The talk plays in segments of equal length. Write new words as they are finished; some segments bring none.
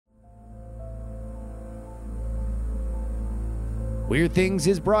Weird Things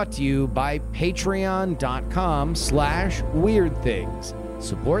is brought to you by patreon.com/weirdthings.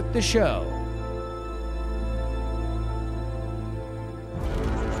 Support the show.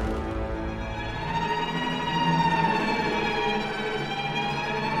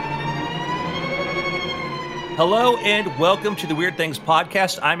 Hello and welcome to the Weird Things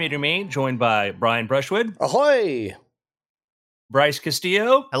podcast. I'm Adrian Main, joined by Brian Brushwood. Ahoy! Bryce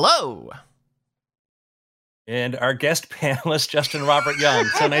Castillo. Hello. And our guest panelist, Justin Robert Young.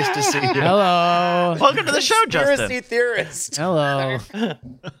 So nice to see you. Hello. Welcome to the show, Justin. Conspiracy theorist. Hello. Do Do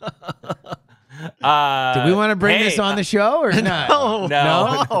we want to bring this on the show or not? No.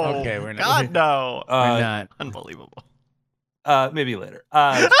 No. Okay, we're not. God, no. We're not. Unbelievable. Maybe later.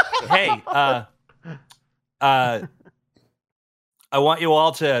 Hey, I want you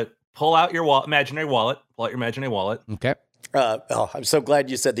all to pull out your imaginary wallet. Pull out your imaginary wallet. Okay. I'm so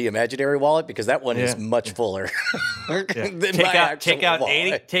glad you said the imaginary wallet because that one is much fuller. than Take my actual out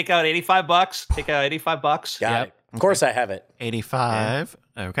wallet. Take out $85. Take out $85. Got Yep. it. Of course I have it. 85.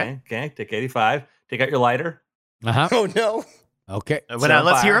 Okay. Okay. Take 85. Take out your lighter. Uh-huh. Oh, no. Okay. Well, now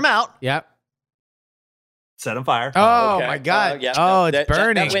let's hear him out. Yep. Set on fire. Oh, Okay. my God. Yeah, Oh, no, it's that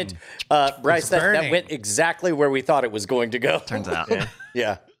burning. That went, Bryce, It's that burning. went exactly where we thought it was going to go. Turns out.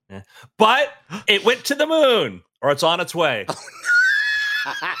 Yeah. But it went to the moon, or it's on its way.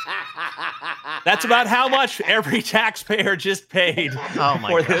 That's about how much every taxpayer just paid Oh,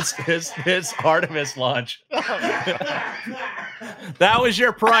 my for God. this Artemis launch. That was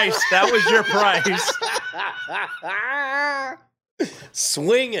your price. That was your price.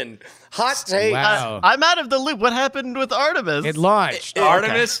 Swinging. Hot take. Wow. I'm out of the loop. What happened with Artemis? It launched.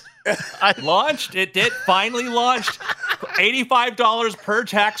 Artemis launched. It did finally launched. $85 per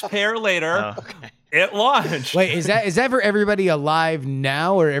taxpayer later. Oh, okay. It launched. Wait, is that for everybody alive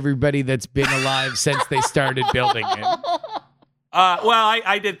now or everybody that's been alive since they started building it? Well,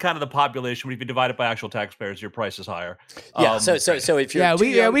 I did kind of the population, but if you divide it by actual taxpayers, your price is higher. Yeah. So if you're too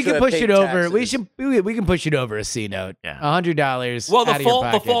we young we to can have push paid it over. taxes- We can push it over a C note. Yeah. $100. Well, out of your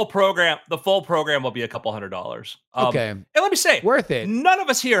the pocket. full program will be a couple $100. Okay. And let me say, Worth it. none of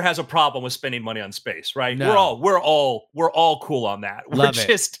us here has a problem with spending money on space, right? No. We're all cool on that. Love We're it.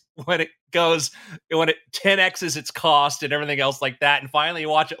 just when it 10x's its cost and everything else like that, and finally you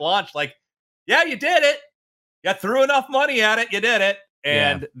watch it launch, like, yeah, you did it. You threw enough money at it. You did it.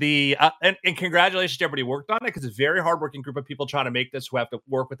 And and congratulations to everybody who worked on it, because it's a very hardworking group of people trying to make this, who have to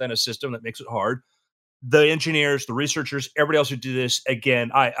work within a system that makes it hard. The engineers, the researchers, everybody else who do this.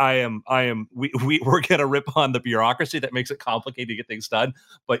 Again, we're gonna rip on the bureaucracy that makes it complicated to get things done,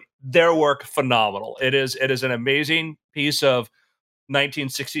 but their work phenomenal. It is an amazing piece of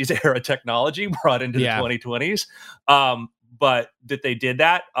 1960s era technology brought into the 2020s. But that they did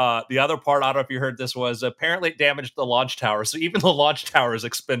that. The other part, I don't know if you heard this, was apparently it damaged the launch tower. So even the launch tower is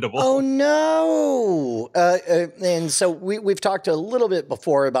expendable. Oh no! And so we've talked a little bit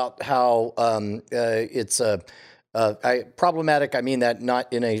before about how it's problematic. I mean that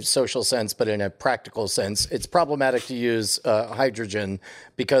not in a social sense, but in a practical sense. It's problematic to use hydrogen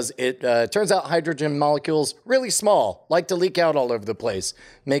because it turns out hydrogen molecules really small, like to leak out all over the place.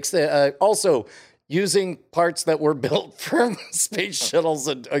 Makes the also. Using parts that were built from space shuttles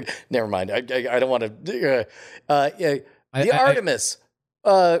and never mind. I don't want to. The Artemis.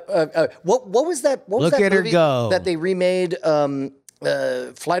 What was that? What was Look that at her movie go. that they remade?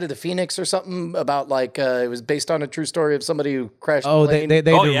 Flight of the Phoenix or something about like it was based on a true story of somebody who crashed. Oh, a plane they had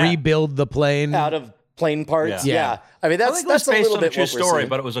to rebuild the plane out of plane parts. Yeah. I mean I that's think it was a based little on a bit true what we're story, seeing.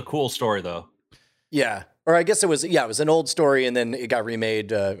 but it was a cool story though. Yeah, or I guess it was an old story and then it got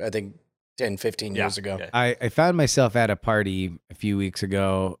remade. I think 10, 15 years ago. Okay. I found myself at a party a few weeks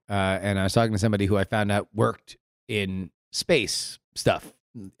ago, and I was talking to somebody who I found out worked in space stuff.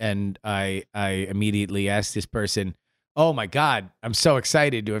 And I immediately asked this person, "Oh my God, I'm so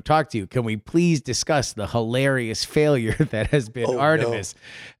excited to have talked to you. Can we please discuss the hilarious failure that has been Artemis?"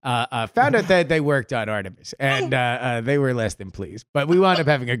 Found out that they worked on Artemis, and they were less than pleased. But we wound up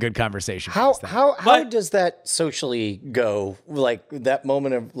having a good conversation. How past that. how does that socially go? Like that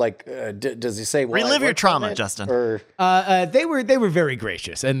moment of like, does he say, well, I Relive your worked trauma, on it? Justin. Or They were very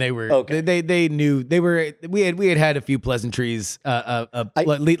gracious, and they were Okay. they knew they were. We had a few pleasantries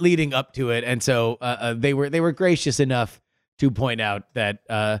leading up to it, and so they were gracious enough to point out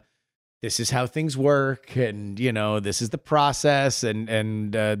that this is how things work, and this is the process, and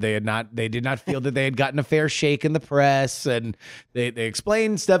they did not feel that they had gotten a fair shake in the press, and they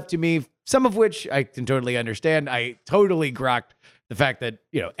explained stuff to me, some of which I can totally understand. I totally grokked the fact that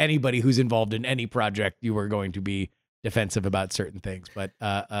anybody who's involved in any project, you were going to be defensive about certain things, but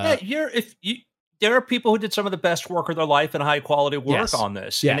there are people who did some of the best work of their life and high quality work Yes. on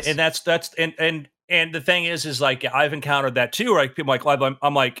this. Yes. And that's and the thing is like I've encountered that too. Right? People like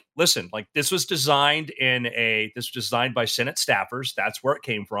I'm like, listen, like this was designed by Senate staffers. That's where it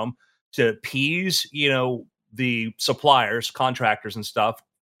came from to appease, the suppliers, contractors, and stuff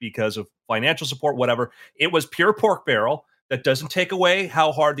because of financial support, whatever. It was pure pork barrel. That doesn't take away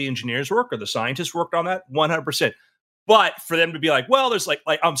how hard the engineers work or the scientists worked on that 100%. But for them to be like, well, there's like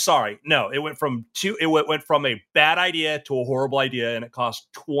I'm sorry, no, it went from a bad idea to a horrible idea, and it cost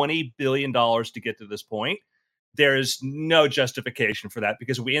 $20 billion to get to this point. There is no justification for that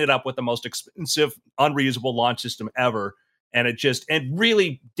because we ended up with the most expensive, unreusable launch system ever, and it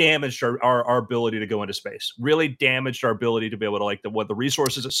really damaged our ability to go into space. Really damaged our ability to be able to what the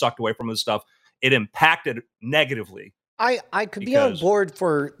resources it sucked away from this stuff. It impacted negatively. I could be on board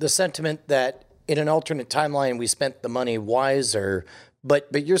for the sentiment that in an alternate timeline, we spent the money wiser, but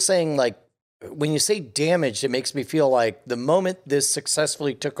you're saying like when you say damaged, it makes me feel like the moment this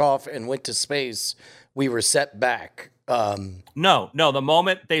successfully took off and went to space, we were set back. No, the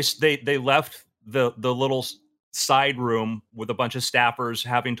moment they left the little side room with a bunch of staffers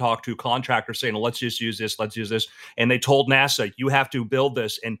having talked to contractors saying, let's just use this, and they told NASA, you have to build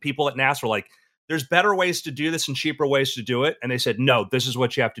this, and people at NASA were like, there's better ways to do this and cheaper ways to do it. And they said, no, this is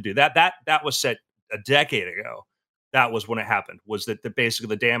what you have to do. That was set a decade ago. That was when it happened, was that basically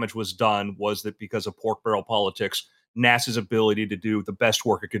the damage was done, was that because of pork barrel politics, NASA's ability to do the best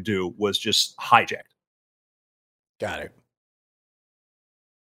work it could do was just hijacked. Got it.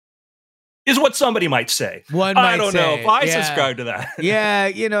 Is what somebody might say. I don't know if I subscribe to that.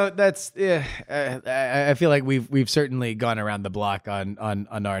 Yeah, that's. I feel like we've certainly gone around the block on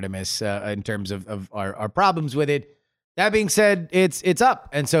Artemis in terms of our problems with it. That being said, it's up,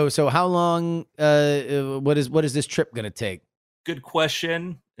 and so how long? What is this trip going to take? Good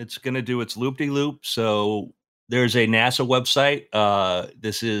question. It's going to do its loop-de-loop. So there's a NASA website.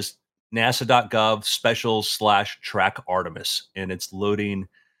 This is nasa.gov/track Artemis, and it's loading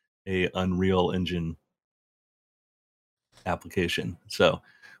a Unreal Engine application. So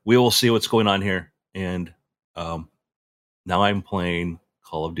we will see what's going on here. And now I'm playing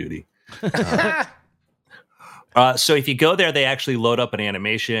Call of Duty. So if you go there, they actually load up an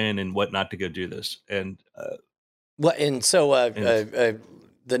animation and whatnot to go do this. And the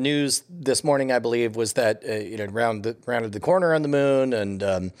news this morning, I believe, was that rounded the corner on the moon,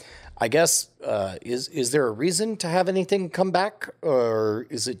 and I guess is there a reason to have anything come back, or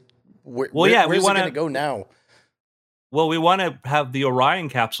is it? Where's it going to go now? Well, we want to have the Orion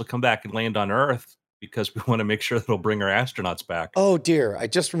capsule come back and land on Earth because we want to make sure that it'll bring our astronauts back. Oh dear, I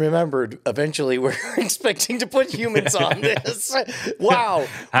just remembered. Eventually, we're expecting to put humans on this. Wow.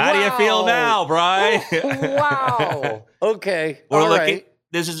 How do you feel now, Brian? Wow. Okay. We're all looking. Right.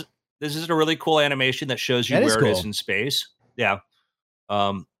 This is a really cool animation that shows you where it is in space. Yeah.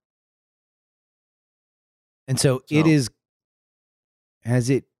 And so it is.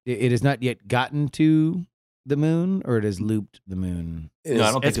 It has not yet gotten to the moon, or it has looped the moon. I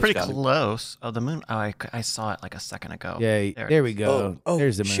don't think it's pretty close. Oh, the moon. Oh, I saw it like a second ago. Yeah, there we go. Oh,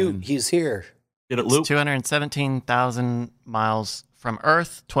 there's the moon. Shoot, he's here. Did it loop? It's 217,000 miles from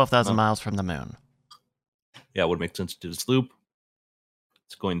Earth, 12,000 miles from the moon. Yeah, it would make sense to do this loop.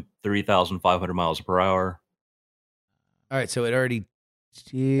 It's going 3,500 miles per hour. All right, so it already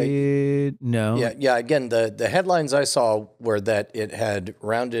did. No. Yeah. Again, the headlines I saw were that it had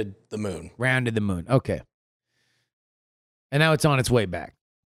rounded the moon. Rounded the moon. Okay. And now it's on its way back.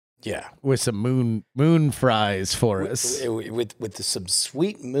 Yeah. With some moon fries for us. With some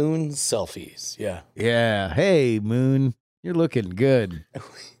sweet moon selfies. Yeah. Yeah. Hey, moon, you're looking good.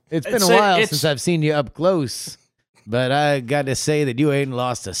 It's been a while since I've seen you up close, but I got to say that you ain't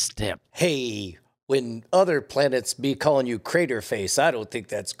lost a step. Hey, when other planets be calling you crater face, I don't think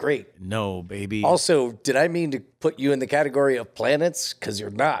that's great. No, baby. Also, did I mean to put you in the category of planets? Because you're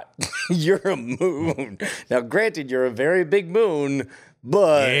not. You're a moon. Now, granted, you're a very big moon,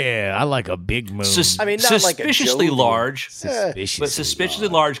 but... Yeah, I like a big moon. I mean, not like a suspiciously large. Suspiciously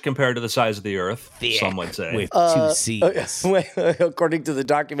large compared to the size of the Earth, thick, some would say. With two C's. According to the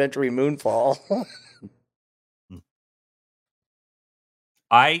documentary Moonfall.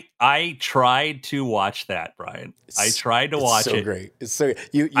 I tried to watch that, Brian. I tried to watch it. It's so great. It's so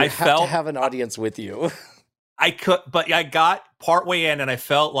you have to have an audience with you. I could, but I got partway in and I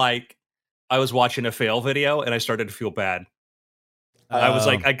felt like I was watching a fail video and I started to feel bad. I was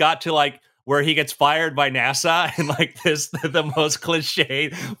like, I got to like where he gets fired by NASA and like the most cliche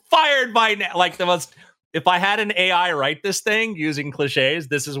fired by like the most. If I had an AI write this thing using cliches,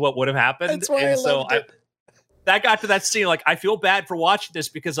 this is what would have happened. That's why I loved it. That got to that scene. Like, I feel bad for watching this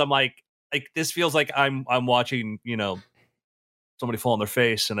because I'm like, like this feels like I'm watching, somebody fall on their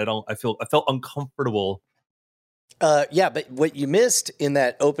face, and I felt uncomfortable. Yeah, but what you missed in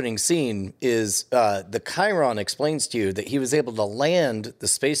that opening scene is the Chiron explains to you that he was able to land the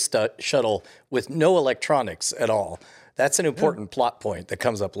space shuttle with no electronics at all. That's an important plot point that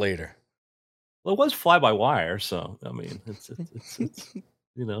comes up later. Well, it was fly by wire, so I mean, it's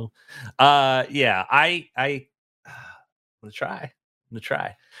yeah. I'm gonna try.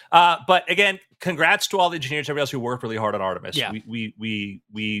 But again, congrats to all the engineers, everybody else who worked really hard on Artemis. Yeah. We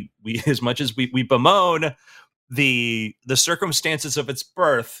as much as we bemoan the circumstances of its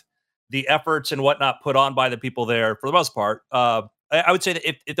birth, the efforts and whatnot put on by the people there, for the most part, I would say that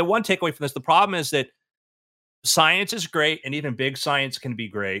if the one takeaway from this, the problem is that science is great, and even big science can be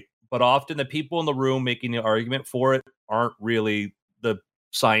great, but often the people in the room making the argument for it aren't really the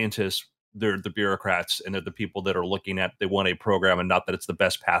scientists. They're the bureaucrats, and they're the people that are looking at, they want a program, and not that it's the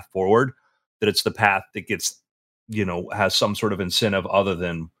best path forward, that it's the path that gets, has some sort of incentive other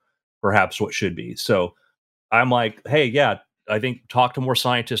than perhaps what should be. So I'm like, hey, yeah, I think talk to more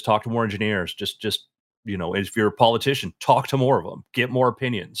scientists, talk to more engineers. Just if you're a politician, talk to more of them, get more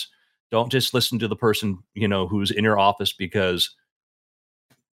opinions. Don't just listen to the person, who's in your office because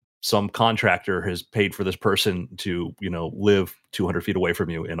some contractor has paid for this person to, live 200 feet away from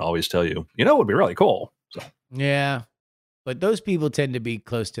you and always tell you, it would be really cool. So. Yeah. But those people tend to be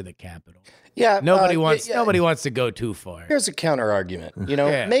close to the Capitol. Yeah. Nobody wants to go too far. Here's a counter argument.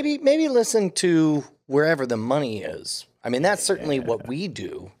 Maybe listen to wherever the money is. I mean, that's certainly what we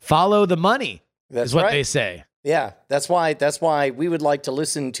do. Follow the money. That's is what right. they say. Yeah, that's why we would like to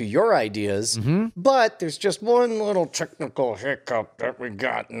listen to your ideas. Mm-hmm. But there's just one little technical hiccup that we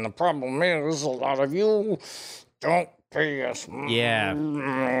got, and the problem is a lot of you don't pay us. Yeah.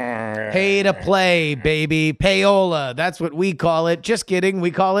 Pay to play, baby. Payola. That's what we call it. Just kidding. We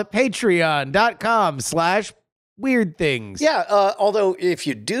call it patreon.com/weird things. Yeah, although if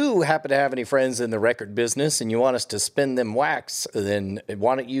you do happen to have any friends in the record business and you want us to spin them wax, then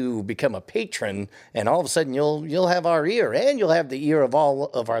why don't you become a patron, and all of a sudden you'll have our ear, and you'll have the ear of all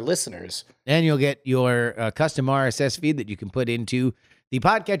of our listeners. And you'll get your custom RSS feed that you can put into the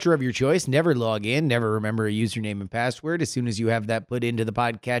podcatcher of your choice. Never log in, never remember a username and password as soon as you have that put into the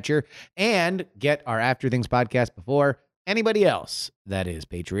podcatcher, and get our After Things podcast before anybody else. That is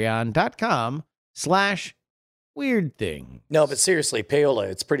patreon.com/weird thing. No, but seriously, payola,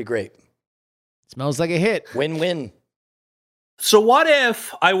 it's pretty great. Smells like a hit. Win-win. So what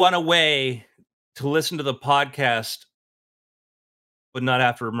if I went away to listen to the podcast, but not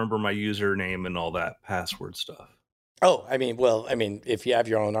have to remember my username and all that password stuff? Oh, I mean, if you have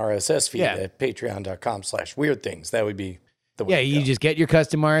your own RSS feed at patreon.com/weird things, that would be the way. Yeah, you just get your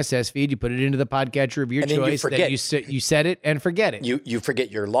custom RSS feed, you put it into the podcatcher of your choice, then you set it and forget it. You forget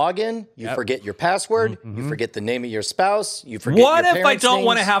your login, you forget your password, you forget the name of your spouse, you forget what your if I don't names?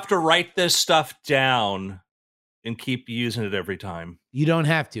 want to have to write this stuff down and keep using it every time? You don't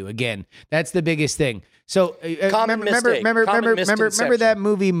have to. Again, that's the biggest thing. So remember misconception. that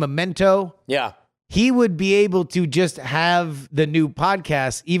movie Memento? Yeah. He would be able to just have the new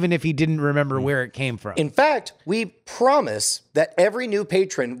podcast even if he didn't remember where it came from. In fact, we promise that every new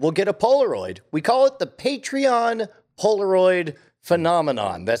patron will get a Polaroid. We call it the Patreon Polaroid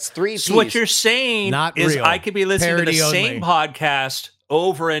phenomenon. That's 3 Ps. So what you're saying is real. I could be listening Parody to the only. same podcast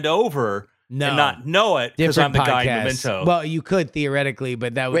over and over and not know it because I'm the guy in Memento. Well, you could theoretically,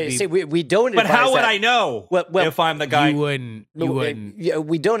 but that would be... See, we don't but advise how would that. I know if I'm the guy? You wouldn't. Yeah,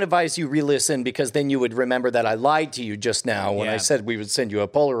 we don't advise you re-listen because then you would remember that I lied to you just now when I said we would send you a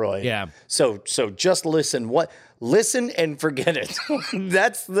Polaroid. Yeah. So just listen. Listen and forget it.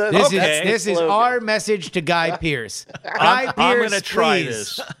 That's the. This is our message to Guy Pearce. Guy Pearce, I'm going to try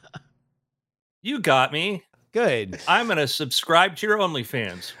please. this. You got me. Good. I'm going to subscribe to your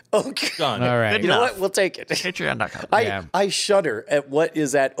OnlyFans. Okay. Done. All right. You know what? We'll take it. Patreon.com. I shudder at what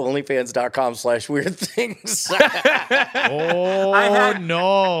is at onlyfans.com/weird things. Oh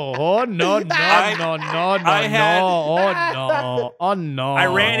no. I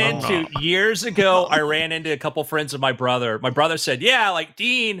ran into years ago. I ran into a couple friends of my brother. My brother said, "Yeah, like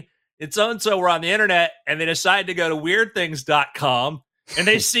Dean, it's so and so. We're on the internet," and they decided to go to weirdthings.com. And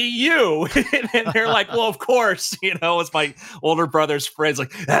they see you, and they're like, "Well, of course, it's my older brother's friends.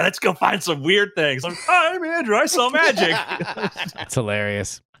 Like, let's go find some weird things." I'm like, "I'm Andrew. I saw magic." That's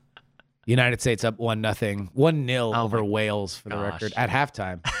hilarious. United States up 1-0, 1-0 over Wales for the record at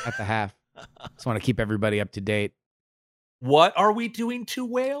halftime. At the half, just want to keep everybody up to date. What are we doing to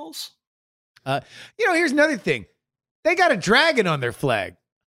Wales? Here's another thing. They got a dragon on their flag.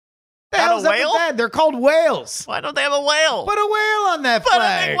 The Not hell's a up with whale? that? They're called whales. Why don't they have a whale? Put a whale on that Put a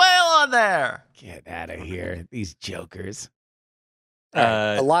flag. big whale on there. Get out of here, these jokers.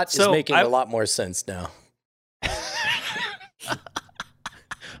 A lot is making a lot more sense now.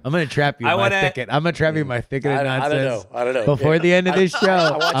 I'm gonna trap you in my thicket. I'm gonna trap you in my thicket of nonsense. I don't know. Before the end of this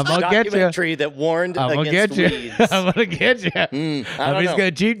show, I'm gonna get you. Documentary that warned against weeds. I'm gonna get you. I'm just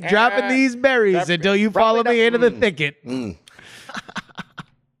gonna keep dropping these berries until you follow me into the thicket.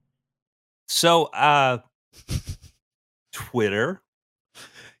 So, Twitter.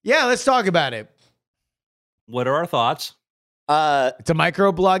 Yeah, let's talk about it. What are our thoughts? It's a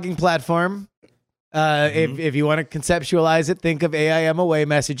micro-blogging platform. If you want to conceptualize it, think of AIMOA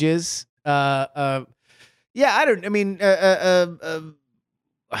messages. Where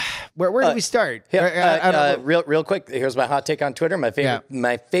do we start? Real quick, here's my hot take on Twitter.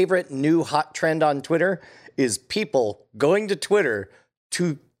 My favorite new hot trend on Twitter is people going to Twitter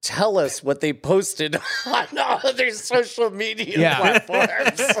to tell us what they posted on other social media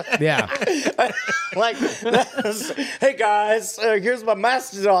platforms. Like, hey guys, here's my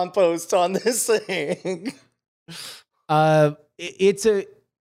Mastodon post on this thing. It's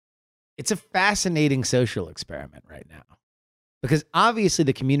a fascinating social experiment right now, because obviously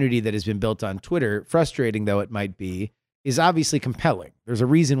the community that has been built on Twitter, frustrating though it might be, is obviously compelling. There's a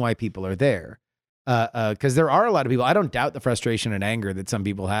reason why people are there. Because there are a lot of people. I don't doubt the frustration and anger that some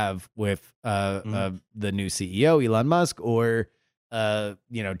people have with the new CEO, Elon Musk, or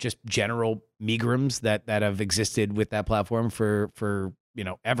just general meagrams that have existed with that platform for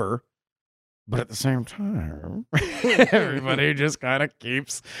ever. But at the same time, everybody just kind of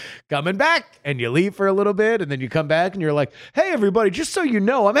keeps coming back, and you leave for a little bit, and then you come back, and you're like, "Hey, everybody! Just so you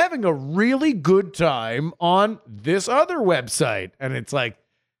know, I'm having a really good time on this other website," and it's like,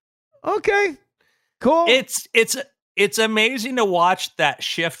 okay. Cool. It's amazing to watch that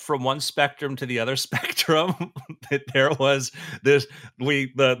shift from one spectrum to the other spectrum. That there was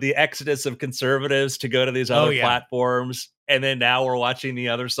the exodus of conservatives to go to these other platforms, and then now we're watching the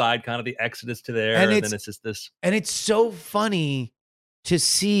other side, kind of the exodus to there, and then it's just this. And it's so funny to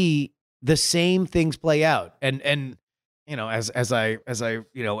see the same things play out, and as I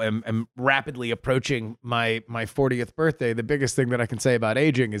am rapidly approaching my 40th birthday, the biggest thing that I can say about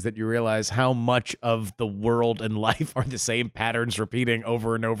aging is that you realize how much of the world and life are the same patterns repeating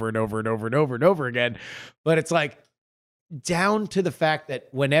over and over and over and over and over and over again. But it's like down to the fact that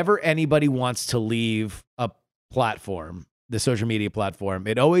whenever anybody wants to leave a platform, the social media platform,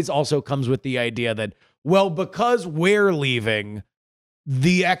 it always also comes with the idea that, well, because we're leaving,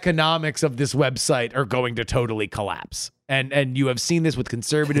 the economics of this website are going to totally collapse. And you have seen this with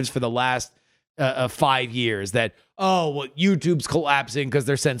conservatives for the last 5 years, that, YouTube's collapsing because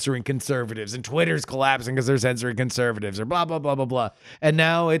they're censoring conservatives, and Twitter's collapsing because they're censoring conservatives, or blah, blah, blah, blah, blah. And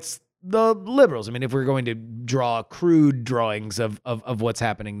now it's the liberals. I mean, if we're going to draw crude drawings of what's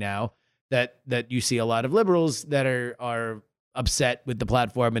happening now, that you see a lot of liberals that are upset with the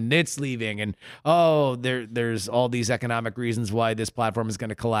platform and it's leaving, and there's all these economic reasons why this platform is going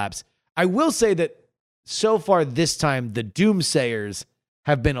to collapse. I will say that so far this time, the doomsayers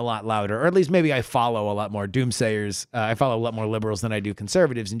have been a lot louder, or at least maybe I follow a lot more doomsayers. I follow a lot more liberals than I do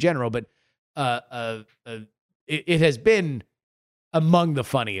conservatives in general, but it has been among the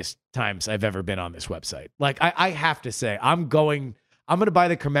funniest times I've ever been on this website. Like, I have to say, I'm going to buy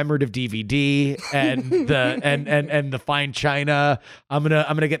the commemorative DVD and the fine china. I'm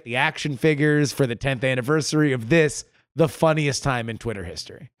gonna get the action figures for the 10th anniversary of this, the funniest time in Twitter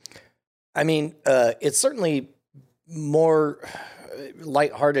history. I mean, it's certainly more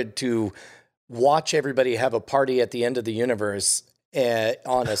lighthearted to watch everybody have a party at the end of the universe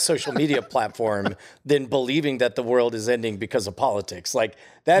on a social media platform than believing that the world is ending because of politics. Like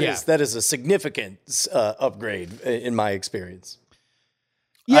that is a significant upgrade in my experience.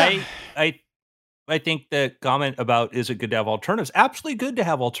 Yeah, I think the comment about is it good to have alternatives? Absolutely good to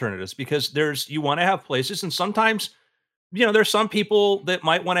have alternatives, because you want to have places, and sometimes there's some people that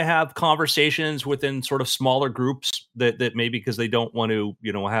might want to have conversations within sort of smaller groups that maybe because they don't want to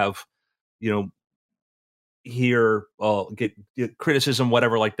have hear get criticism,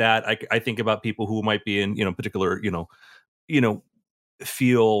 whatever like that. I think about people who might be in particular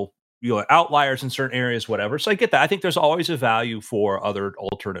feel outliers in certain areas, whatever. So I get that. I think there's always a value for other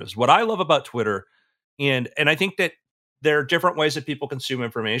alternatives. What I love about Twitter, and I think that there are different ways that people consume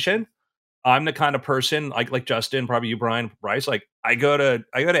information. I'm the kind of person like Justin, probably you, Brian, Bryce. Like I go to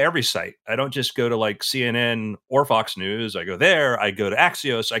every site. I don't just go to like CNN or Fox News. I go there. I go to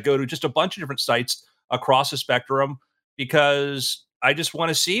Axios. I go to just a bunch of different sites across the spectrum, because I just want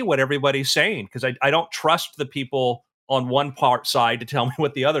to see what everybody's saying, because I don't trust the people on one side to tell me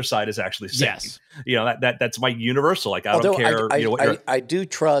what the other side is actually saying. Yes. You know, that's my universal. Like, I don't care. I do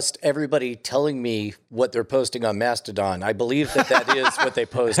trust everybody telling me what they're posting on Mastodon. I believe that is what they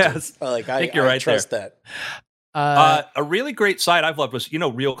posted. Yes. Like, I think you're right trust there. that. A really great site I've loved was,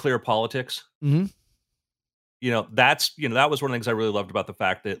 Real Clear Politics. Mm-hmm. That was one of the things I really loved about the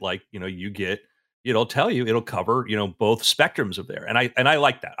fact that, like, it'll tell you, it'll cover, both spectrums of there. And I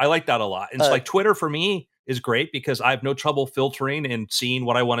like that. I like that a lot. And it's like Twitter for me is great because I have no trouble filtering and seeing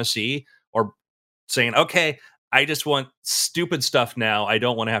what I want to see, or saying, okay, I just want stupid stuff now. I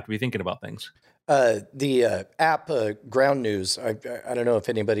don't want to have to be thinking about things. The app Ground News, I don't know if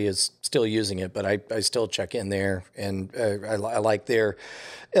anybody is still using it, but I still check in there, and I like their,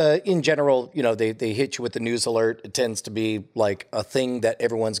 in general, they hit you with the news alert. It tends to be like a thing that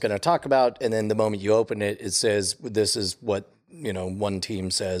everyone's going to talk about, and then the moment you open it, it says, this is what, one team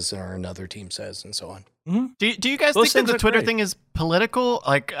says or another team says, and so on. Mm-hmm. Do you guys think that the Twitter thing is political?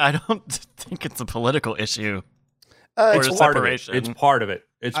 Like, I don't think it's a political issue. It's part of it. It's part of it.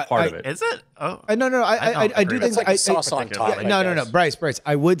 It's part of it. Is it? Oh, no. I do think it's like sauce on top. No. Bryce.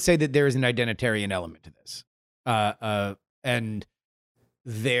 I would say that there is an identitarian element to this, and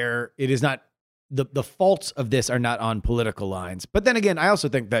it is not the faults of this are not on political lines. But then again, I also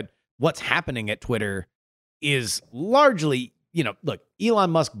think that what's happening at Twitter is largely, look,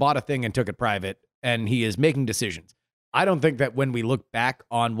 Elon Musk bought a thing and took it private, and he is making decisions. I don't think that when we look back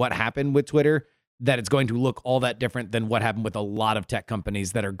on what happened with Twitter, that it's going to look all that different than what happened with a lot of tech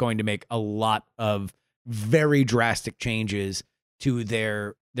companies that are going to make a lot of very drastic changes to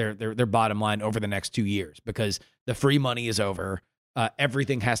their bottom line over the next 2 years, because the free money is over.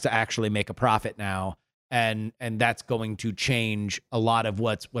 Everything has to actually make a profit now. And that's going to change a lot of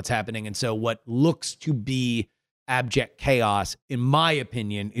what's happening. And so what looks to be abject chaos, in my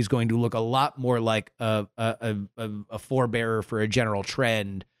opinion, is going to look a lot more like a forebearer for a general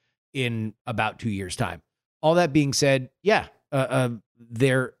trend in about 2 years' time. All that being said, Elon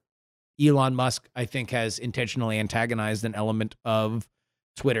Musk, I think, has intentionally antagonized an element of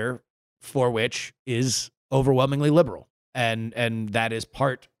Twitter for which is overwhelmingly liberal. And that is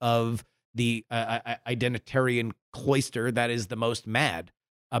part of the identitarian cloister that is the most mad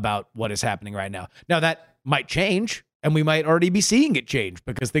about what is happening right now. Now, that might change, and we might already be seeing it change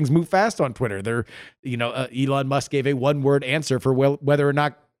because things move fast on Twitter. Elon Musk gave a one-word answer for whether or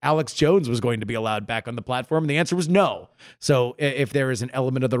not Alex Jones was going to be allowed back on the platform, and the answer was no. So if there is an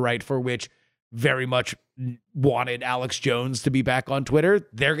element of the right for which very much wanted Alex Jones to be back on Twitter,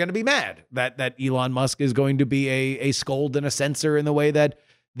 they're going to be mad that Elon Musk is going to be a scold and a censor in the way that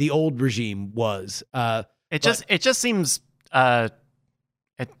the old regime was. It just seems it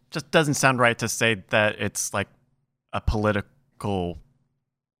just doesn't sound right to say that it's like a political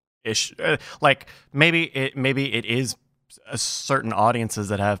issue. Like maybe it is certain audiences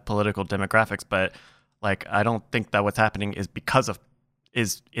that have political demographics, but like I don't think that what's happening is because of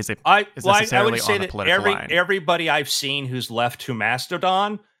is necessarily I would say on a that political line. Everybody I've seen who's left to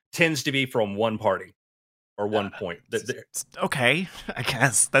Mastodon tends to be from one party or one point. Okay, I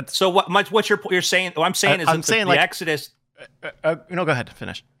guess that's so. What's you're saying? What I'm saying is the Exodus. Go ahead,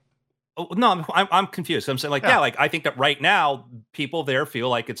 finish. Oh, no, I'm confused. I'm saying like I think that right now people there feel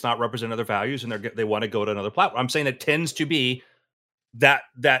like it's not representing their values and they want to go to another platform. I'm saying it tends to be that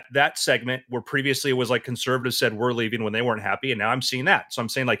segment where previously it was like conservatives said we're leaving when they weren't happy, and now I'm seeing that. So I'm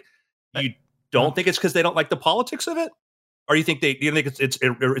saying like you don't think it's because they don't like the politics of it, or you think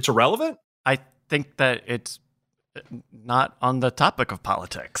it's irrelevant? I think that it's not on the topic of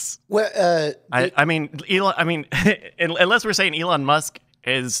politics. Well, I mean, unless we're saying Elon Musk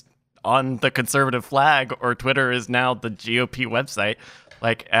is on the conservative flag or Twitter is now the GOP website.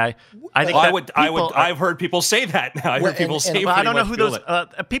 Like I think I've heard people say that now. I heard people say. I don't know who those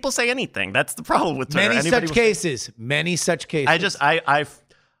people say anything. That's the problem with Twitter. Many such cases.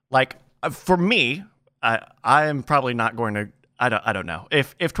 For me, I am probably not going to. I don't know.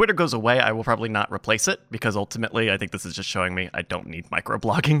 If Twitter goes away, I will probably not replace it because ultimately I think this is just showing me I don't need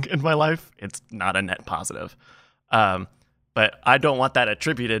microblogging in my life. It's not a net positive. But I don't want that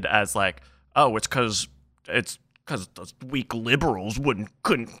attributed as like, oh, it's because the weak liberals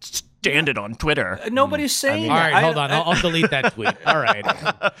couldn't stand it on Twitter. Nobody's saying that. All right, hold on. I'll delete that tweet. All right.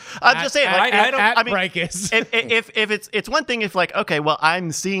 I'm just saying. Bricus. If it's one thing if like, okay, well,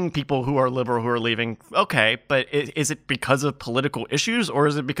 I'm seeing people who are liberal who are leaving. Okay, but is it because of political issues or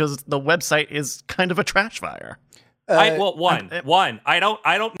is it because the website is kind of a trash fire? I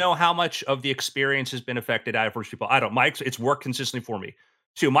don't know how much of the experience has been affected out of first people. It's worked consistently for me.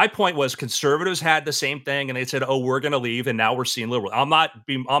 Two, my point was conservatives had the same thing and they said, oh, we're going to leave. And now we're seeing liberal.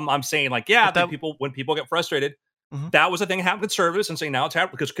 I'm saying like, when people get frustrated, That was the thing that happened with conservatives, and saying now it's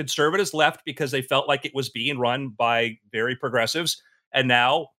happened because conservatives left because they felt like it was being run by very progressives. And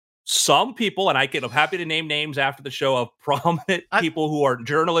now some people, and I'm happy to name names after the show of prominent people who are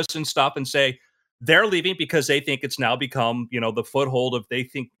journalists and stuff, and say they're leaving because they think it's now become, the foothold of, they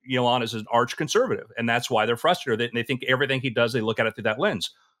think Elon is an arch conservative. And that's why they're frustrated. And they think everything he does, they look at it through that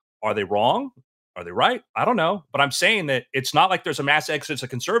lens. Are they wrong? Are they right? I don't know. But I'm saying that it's not like there's a mass exodus of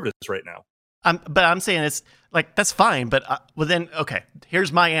conservatives right now. But I'm saying it's like, that's fine. But then, okay,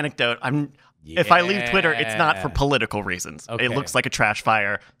 here's my anecdote. If I leave Twitter, it's not for political reasons. Okay. It looks like a trash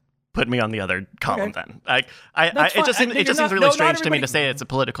fire. Put me on the other column then. It just seems really strange to me to say it's a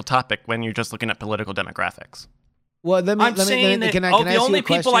political topic when you're just looking at political demographics. Well, I'm saying that the only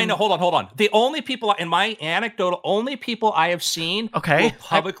people I know. Hold on. The only people in my anecdotal, only people I have seen who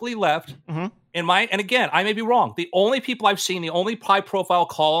publicly left. And again, I may be wrong. The only people I've seen, the only high-profile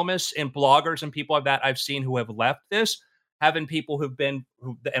columnists and bloggers and people like that I've seen who have left this have been people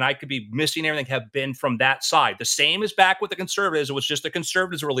and I could be missing everything, have been from that side. The same is back with the conservatives. It was just the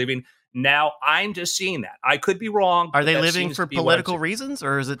conservatives were leaving. Now I'm just seeing that. I could be wrong. Are they leaving for political reasons,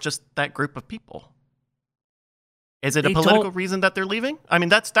 or is it just that group of people? Is it a political reason that they're leaving? I mean,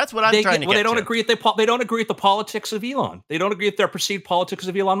 that's what I'm trying to get. They don't agree with the politics of Elon. They don't agree with their perceived politics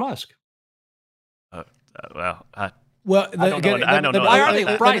of Elon Musk. I don't know. Why are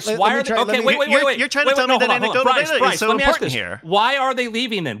they, Bryce? Why are they? Okay, wait. You're trying to tell me that anecdotal data is so important here. Why are they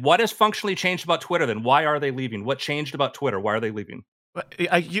leaving then? What has functionally changed about Twitter then? Why are they leaving? What changed about Twitter? Why are they leaving?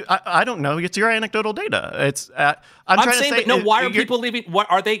 I don't know. It's your anecdotal data. It's I'm trying saying, to say, no. Why are people leaving? What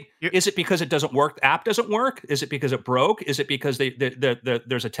are they? Is it because it doesn't work? The app doesn't work? Is it because it broke? Is it because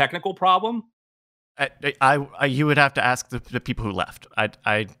there's a technical problem? You would have to ask the people who left.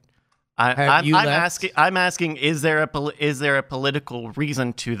 I'm asking, is there a political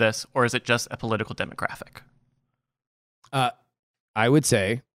reason to this, or is it just a political demographic? I would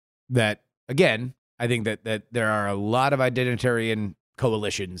say that, again, I think that there are a lot of identitarian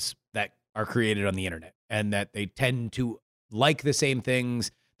coalitions that are created on the internet, and that they tend to like the same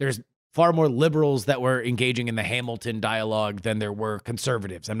things. There's far more liberals that were engaging in the Hamilton dialogue than there were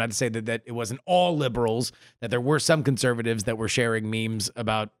conservatives. I'm not to say that it wasn't all liberals, that there were some conservatives that were sharing memes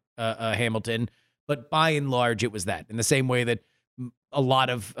about Hamilton, but by and large, it was that. In the same way that a lot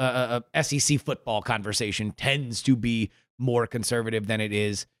of SEC football conversation tends to be more conservative than it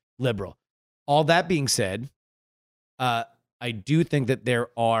is liberal. All that being said, I do think that there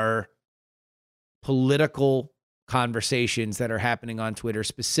are political conversations that are happening on Twitter,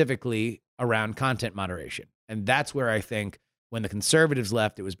 specifically around content moderation. And that's where I think when the conservatives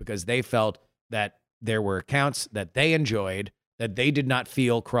left, it was because they felt that there were accounts that they enjoyed that they did not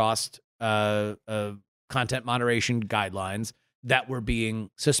feel crossed content moderation guidelines that were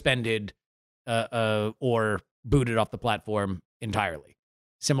being suspended or booted off the platform entirely.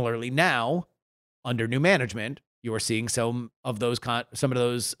 Similarly, now, under new management, you are seeing some of those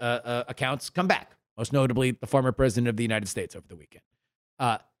accounts come back, most notably the former president of the United States over the weekend.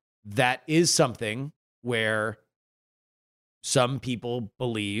 That is something where some people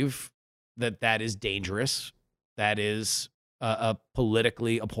believe that is dangerous, that is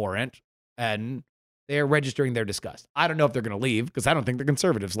politically abhorrent, and they're registering their disgust. I don't know if they're going to leave, because I don't think the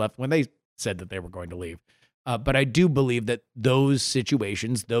conservatives left when they said that they were going to leave. But I do believe that those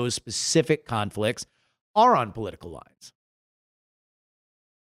situations, those specific conflicts, are on political lines.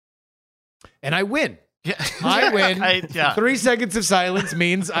 And I win. Yeah. I win. 3 seconds of silence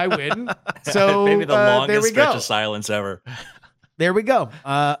means I win. So maybe the longest stretch of silence ever. There we go.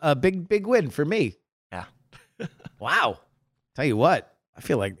 A big win for me. Yeah. Wow. Tell you what, I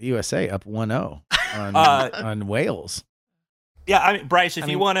feel like the USA up 1-0 on Wales. Yeah, I mean, Bryce, if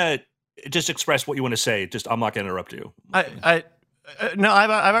you want to just express what you want to say, I'm not going to interrupt you. No,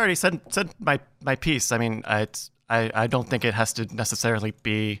 I've already said my piece. I mean, I don't think it has to necessarily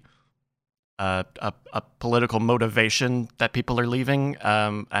be a political motivation that people are leaving,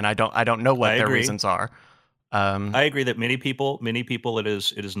 and I don't know what their reasons are. I agree that many people it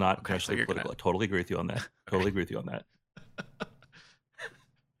is not necessarily political. I totally agree with you on that.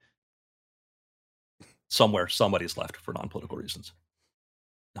 Somewhere somebody's left for non-political reasons.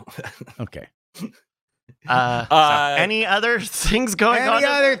 No. Okay. Any other things going on? Any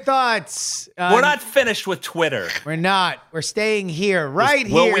other thoughts? We're not finished with Twitter. We're not. We're staying here,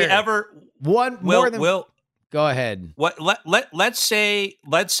 here. Will we ever? Go ahead. Let's say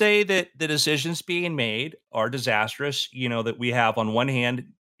that the decisions being made are disastrous. That we have, on one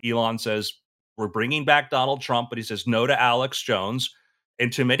hand, Elon says we're bringing back Donald Trump, but he says no to Alex Jones.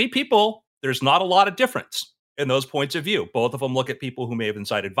 And to many people, there's not a lot of difference. in those points of view. Both of them look at people who may have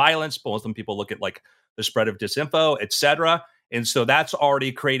incited violence. Both of them people look at like the spread of disinfo, etc. And so that's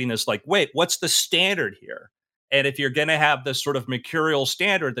already creating this like, wait, what's the standard here? And if you're going to have this sort of mercurial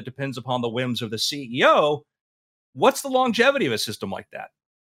standard that depends upon the whims of the CEO, what's the longevity of a system like that?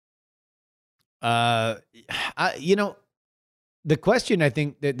 The question, I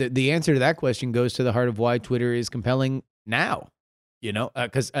think that the answer to that question goes to the heart of why Twitter is compelling now,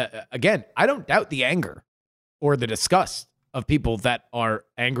 because again, I don't doubt the anger or the disgust of people that are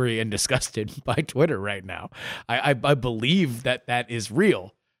angry and disgusted by Twitter right now. I believe that is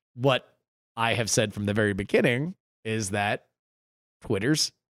real. What I have said from the very beginning is that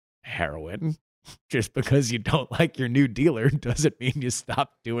Twitter's heroin. Just because you don't like your new dealer doesn't mean you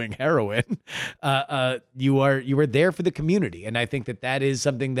stop doing heroin. You are there for the community. And I think that is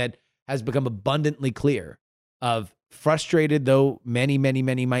something that has become abundantly clear. Of frustrated though many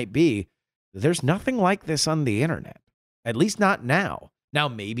might be, there's nothing like this on the internet. At least not now. Now,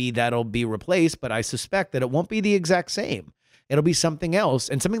 maybe that'll be replaced, but I suspect that it won't be the exact same. It'll be something else,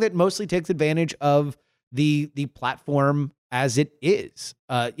 and something that mostly takes advantage of the platform as it is.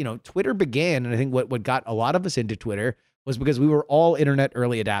 Twitter began, and I think what got a lot of us into Twitter was because we were all internet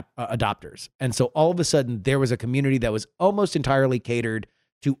early adopters. And so all of a sudden, there was a community that was almost entirely catered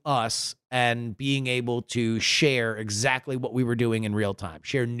to us and being able to share exactly what we were doing in real time,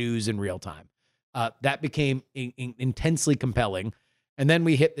 share news in real time. That became intensely compelling. And then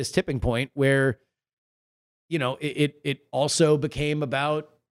we hit this tipping point where, it also became about,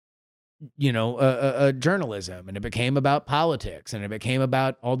 journalism, and it became about politics, and it became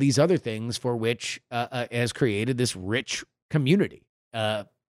about all these other things for which has created this rich community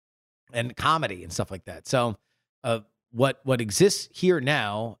and comedy and stuff like that. So what exists here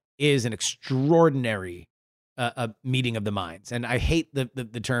now is an extraordinary meeting of the minds. And I hate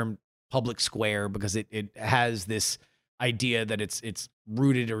the term public square because it has this idea that it's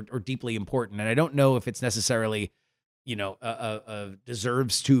rooted or deeply important. And I don't know if it's necessarily,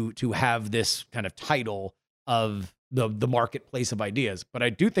 deserves to have this kind of title of the marketplace of ideas. But I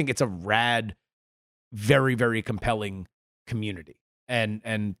do think it's a rad, very, very compelling community.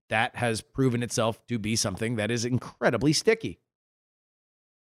 And that has proven itself to be something that is incredibly sticky.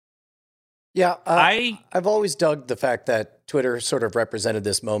 Yeah, I've always dug the fact that Twitter sort of represented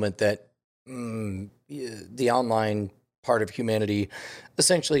this moment that the online part of humanity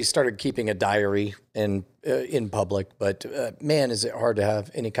essentially started keeping a diary in public. But man, is it hard to have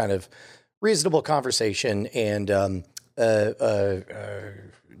any kind of reasonable conversation. And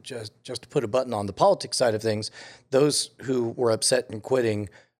just to put a button on the politics side of things, those who were upset and quitting,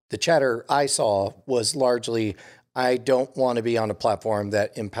 the chatter I saw was largely, I don't want to be on a platform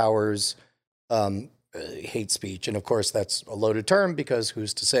that empowers hate speech. And of course, that's a loaded term because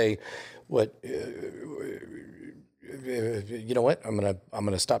who's to say what, you know what, I'm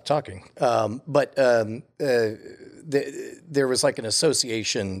gonna stop talking. But there was like an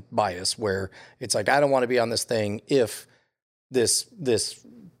association bias where it's like, I don't want to be on this thing if this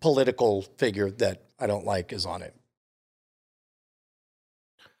political figure that I don't like is on it.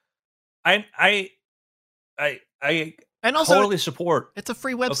 And also, totally support. It's a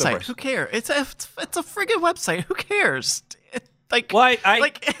free website. Who cares? It's a friggin' website. Who cares?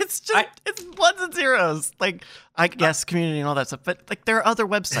 It's ones and zeros. Like, I guess community and all that stuff, but like there are other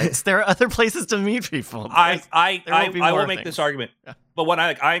websites. There are other places to meet people. I will make this argument. Yeah. But what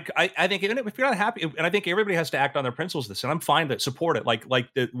I think, even if you're not happy, and I think everybody has to act on their principles. This, and I'm fine to support it.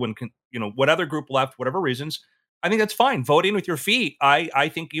 What other group left, whatever reasons, I think that's fine. Voting with your feet.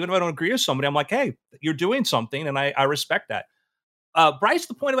 I think even if I don't agree with somebody, I'm like, hey, you're doing something, and I respect that. Bryce,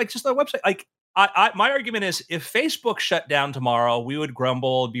 the point of just the website, my argument is if Facebook shut down tomorrow, we would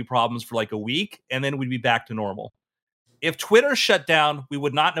grumble, it'd be problems for like a week, and then we'd be back to normal. If Twitter shut down, we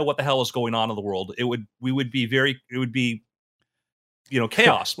would not know what the hell is going on in the world. It would be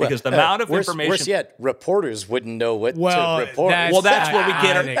chaos because the amount of information. Worse yet, reporters wouldn't know what to report. That's where we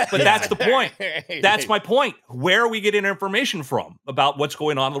get. But that's the point. That's my point. Where are we getting information from about what's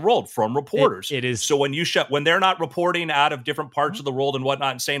going on in the world? From reporters. It is. So when they're not reporting out of different parts of the world and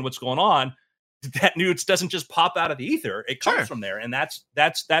whatnot and saying what's going on, that news doesn't just pop out of the ether. It comes from there, and that's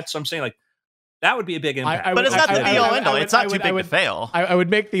I'm saying, like, that would be a big impact. But it's not the be-all end-all. It's not too big to fail. I would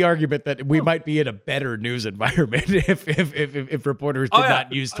make the argument that we might be in a better news environment if reporters did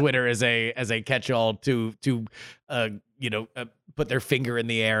not use Twitter as a catch-all to put their finger in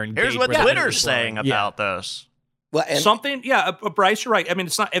the air and here's what Twitter's saying about this. Well, Bryce, you're right. I mean,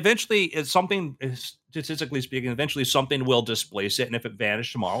 statistically speaking, eventually something will displace it, and if it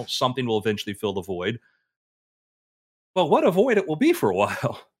vanished tomorrow, something will eventually fill the void. But what a void it will be for a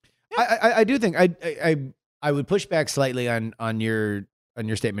while. I do think I would push back slightly on your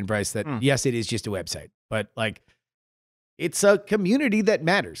statement, Bryce, that yes, it is just a website, but like it's a community that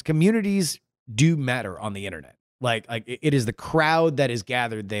matters. Communities do matter on the internet. Like it is the crowd that is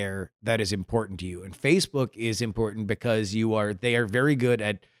gathered there that is important to you. And Facebook is important because they are very good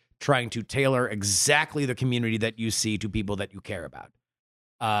at trying to tailor exactly the community that you see to people that you care about.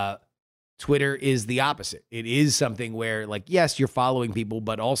 Twitter is the opposite. It is something where, like, yes, you're following people,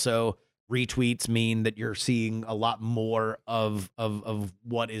 but also retweets mean that you're seeing a lot more of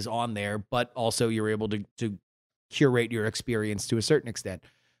what is on there, but also you're able to curate your experience to a certain extent.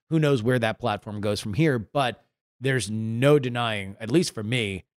 Who knows where that platform goes from here, but there's no denying, at least for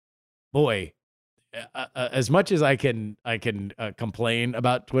me, boy, as much as I can complain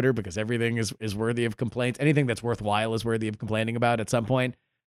about Twitter, because everything is worthy of complaints. Anything that's worthwhile is worthy of complaining about at some point.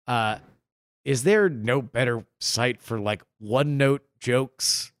 Is there no better site for like one note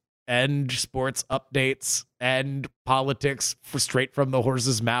jokes and sports updates and politics straight from the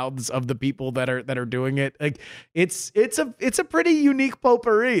horse's mouths of the people that are doing it? Like it's a pretty unique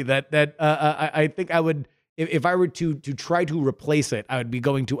potpourri that I think I would. If I were to try to replace it, I would be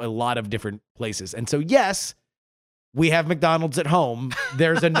going to a lot of different places. And so, yes, we have McDonald's at home.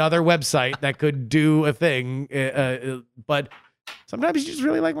 There's another website that could do a thing, but sometimes you just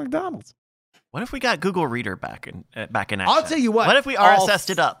really like McDonald's. What if we got Google Reader back in action? I'll tell you what. What if we RSS'd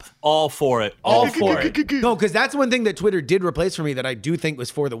it up? All for it. All for it. No, because that's one thing that Twitter did replace for me that I do think was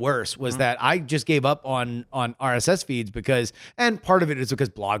for the worse, was that I just gave up on RSS feeds because, and part of it is because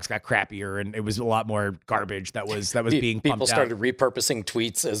blogs got crappier and it was a lot more garbage that was being pumped out. People started repurposing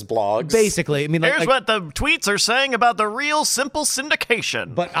tweets as blogs. Basically, I mean, here's what the tweets are saying about the real simple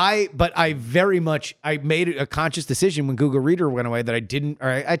syndication. But I very much, I made a conscious decision when Google Reader went away that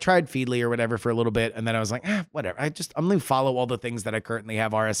I tried Feedly or whatever for a little bit, and then I was like, whatever. I'm going to follow all the things that I currently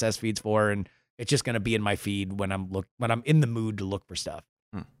have RSS feeds for, and it's just going to be in my feed when I'm in the mood to look for stuff.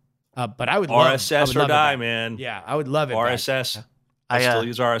 But I would RSS love or die, man. Yeah, I would love it. RSS. Back. I still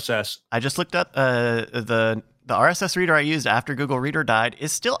use RSS. I just looked up the RSS reader I used after Google Reader died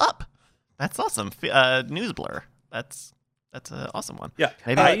is still up. That's awesome. NewsBlur. That's an awesome one. Yeah,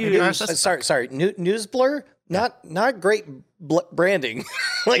 maybe RSS. Sorry. NewsBlur. Not great branding.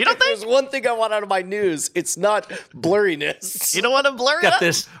 Like, you don't think? There's one thing I want out of my news. It's not blurriness. You don't want to blur it up?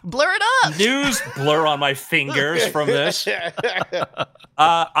 This blur it up. News blur on my fingers from this.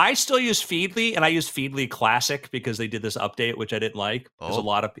 I still use Feedly, and I use Feedly Classic because they did this update, which I didn't like. There's a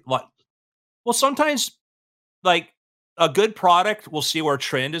lot of people. Well, sometimes, like, a good product will see where a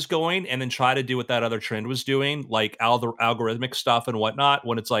trend is going and then try to do what that other trend was doing, like algorithmic stuff and whatnot.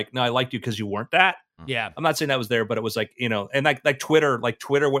 When it's like, no, I liked you because you weren't that. Yeah, I'm not saying that was there, but it was like, and like Twitter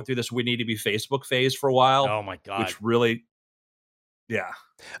went through this "we need to be Facebook" phase for a while. Oh my god, which really, yeah.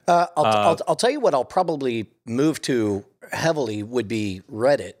 I'll tell you what I'll probably move to heavily would be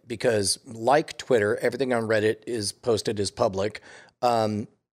Reddit, because like Twitter, everything on Reddit is posted as public, and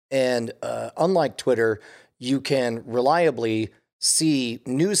unlike Twitter, you can reliably see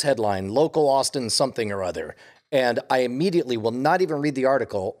news headline, local Austin something or other. And I immediately will not even read the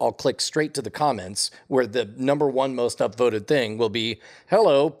article. I'll click straight to the comments where the number one most upvoted thing will be,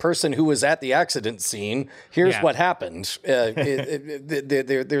 hello, person who was at the accident scene. Here's what happened.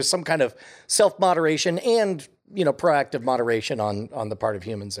 There's some kind of self-moderation and, proactive moderation on the part of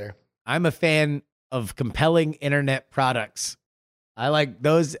humans there. I'm a fan of compelling internet products. I like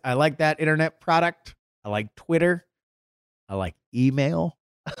those. I like that internet product. I like Twitter. I like email.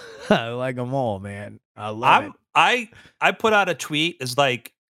 I like them all, man. I love it. I put out a tweet is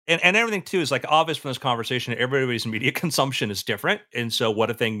like, and everything too is like obvious from this conversation. Everybody's media consumption is different, and so what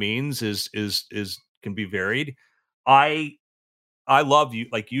a thing means is can be varied. I love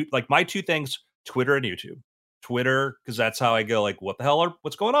like my two things: Twitter and YouTube. Twitter, because that's how I go. Like, what the hell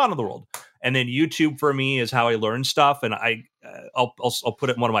what's going on in the world? And then YouTube for me is how I learn stuff, and I'll put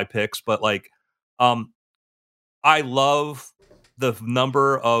it in one of my picks. But like, I love the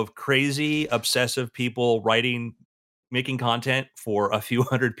number of crazy, obsessive people making content for a few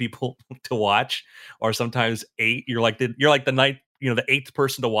hundred people to watch, or sometimes 8. You're like the the 8th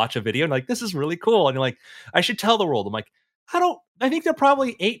person to watch a video, and like, this is really cool. And you're like, I should tell the world. I'm like, I think there are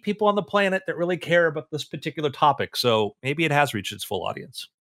probably 8 people on the planet that really care about this particular topic. So maybe it has reached its full audience.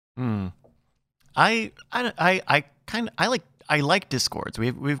 I like Discords.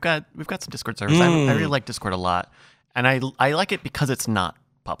 We've got some Discord servers. I really like Discord a lot. And I like it because it's not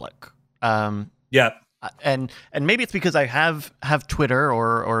public. Yeah. And maybe it's because I have Twitter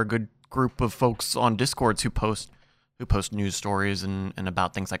or a good group of folks on Discords who post news stories and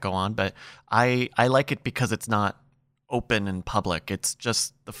about things that go on. But I like it because it's not open and public. It's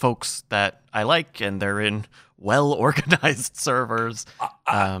just the folks that I like, and they're in well-organized servers.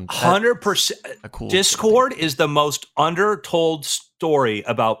 100%. Cool Discord is the most undertold story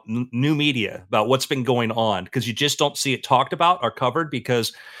about new media, about what's been going on, because you just don't see it talked about or covered,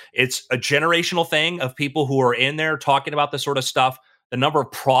 because it's a generational thing of people who are in there talking about this sort of stuff. The number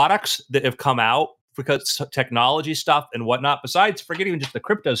of products that have come out because technology stuff and whatnot, besides forget even just the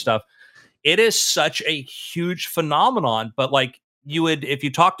crypto stuff, it is such a huge phenomenon. But like if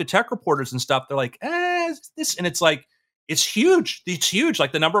you talk to tech reporters and stuff, they're like, this, and it's like, it's huge. It's huge.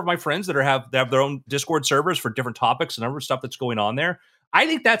 Like the number of my friends that have their own Discord servers for different topics, the number of stuff that's going on there. I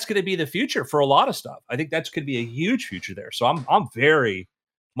think that's going to be the future for a lot of stuff. I think that's going to be a huge future there. So I'm very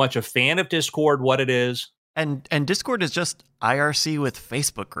much a fan of Discord, what it is. And Discord is just IRC with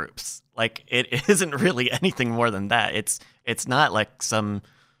Facebook groups. Like it isn't really anything more than that. It's not like some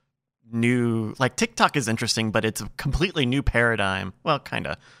new, like TikTok is interesting, but it's a completely new paradigm. Well, kind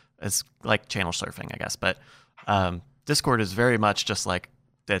of. It's like channel surfing, I guess. But Discord is very much just like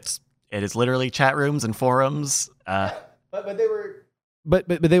it is literally chat rooms and forums. But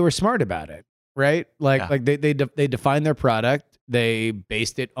they were smart about it, right? Like they defined their product. They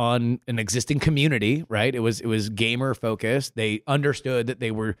based it on an existing community, right? It was gamer focused. They understood that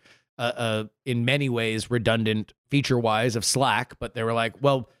they were in many ways redundant feature wise of Slack, but they were like,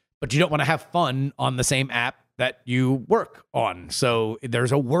 well, but you don't want to have fun on the same app that you work on. So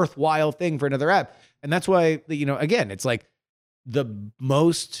there's a worthwhile thing for another app. And that's why, again, it's like the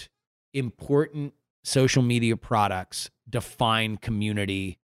most important social media products define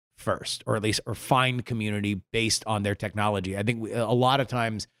community first, or find community based on their technology. I think a lot of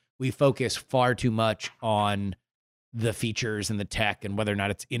times we focus far too much on the features and the tech and whether or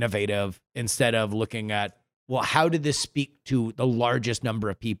not it's innovative, instead of looking at, well, how did this speak to the largest number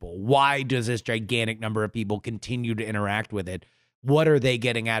of people? Why does this gigantic number of people continue to interact with it? What are they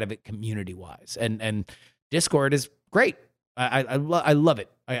getting out of it community-wise? And Discord is great. I love it.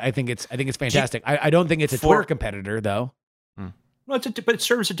 I think it's fantastic. I don't think it's a Twitter competitor though. No, but it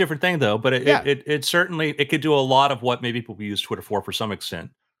serves a different thing though. But it certainly could do a lot of what maybe people use Twitter for some extent.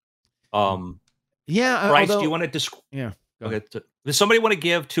 Bryce, do you want to Yeah. Okay. Does somebody want to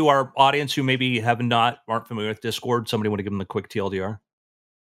give to our audience who maybe aren't familiar with Discord? Somebody want to give them the quick TLDR?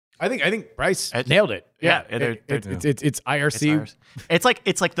 I think Bryce nailed it. Yeah, it's IRC.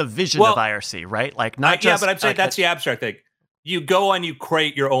 It's like the vision of IRC, right? Like not just. Yeah, but I'm saying that's the abstract thing. You go and you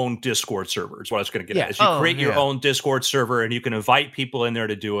create your own Discord server. Is what I was going to get at. Is you create your own Discord server, and you can invite people in there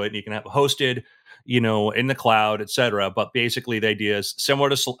to do it. And you can have it hosted, in the cloud, etc. But basically, the idea is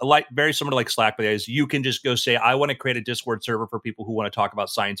very similar to like Slack. But is you can just go say, I want to create a Discord server for people who want to talk about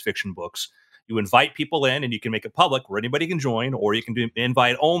science fiction books. You invite people in, and you can make it public where anybody can join, or you can do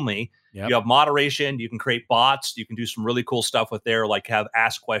invite only. Yep. You have moderation. You can create bots. You can do some really cool stuff with there, like have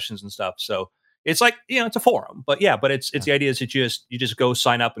ask questions and stuff. So it's like it's a forum. But it's the idea is that you just go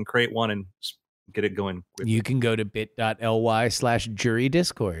sign up and create one and get it going. You can go to bit.ly/jury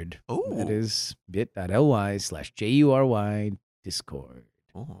discord. Oh, that is bit.ly/JURY discord.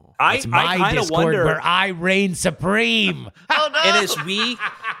 Oh. It's my Discord wonder, where I reign supreme. Oh, no. And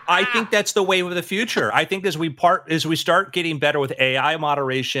I think that's the wave of the future. I think as we start getting better with AI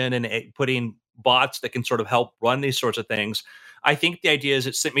moderation and putting bots that can sort of help run these sorts of things, I think the idea is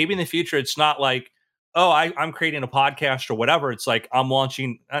it's maybe in the future, it's not like, oh, I'm creating a podcast or whatever. It's like I'm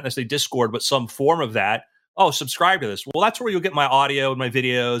launching, not necessarily Discord, but some form of that. Oh, subscribe to this. Well, that's where you'll get my audio and my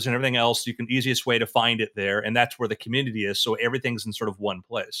videos and everything else. You can easiest way to find it there. And that's where the community is. So everything's in sort of one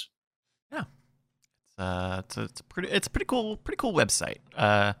place. Yeah. It's a pretty cool website.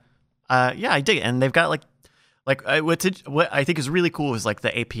 Yeah, I dig it. And they've got what I think is really cool is like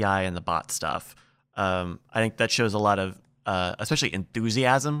the API and the bot stuff. I think that shows a lot of especially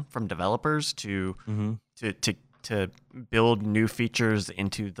enthusiasm from developers to build new features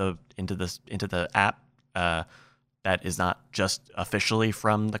into the app that is not just officially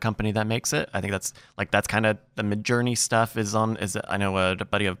from the company that makes it. I think that's kind of the Midjourney stuff I know a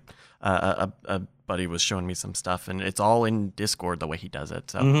buddy was showing me some stuff, and it's all in Discord the way he does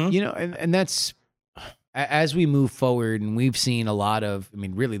it. So and that's as we move forward, and we've seen a lot of,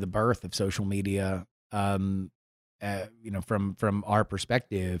 really the birth of social media, from our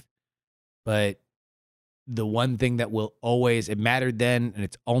perspective, but the one thing that will always, it mattered then, and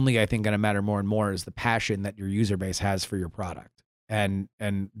it's only, I think, going to matter more and more, is the passion that your user base has for your product. And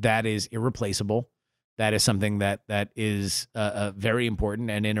that is irreplaceable. That is something that is very important.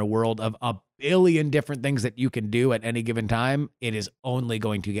 And in a world of a billion different things that you can do at any given time, it is only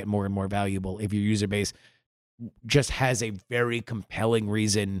going to get more and more valuable if your user base just has a very compelling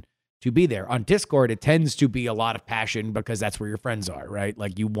reason to be there. On Discord, it tends to be a lot of passion because that's where your friends are, right?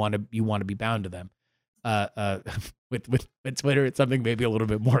 Like you want to be bound to them. With Twitter, it's something maybe a little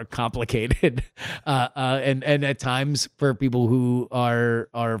bit more complicated, and at times for people who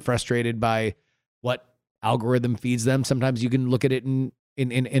are frustrated by what algorithm feeds them, sometimes you can look at it in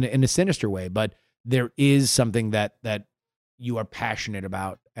a sinister way. But there is something that you are passionate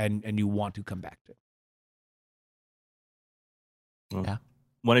about and you want to come back to. Yeah.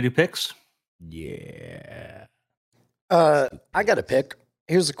 Want to do picks? Yeah. I got a pick.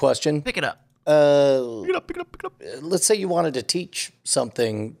 Here's a question. Pick it up. Pick it up. Let's say you wanted to teach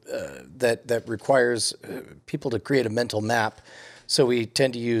something that requires people to create a mental map. So we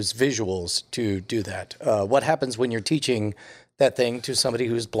tend to use visuals to do that. What happens when you're teaching that thing to somebody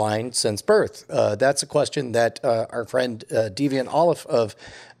who's blind since birth? That's a question that our friend Deviant Olive of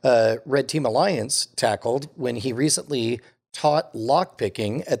Red Team Alliance tackled when he recently taught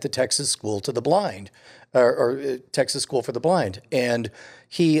lockpicking at the Texas School to the Blind, or Texas School for the Blind. And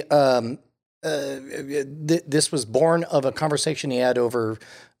he, this was born of a conversation he had over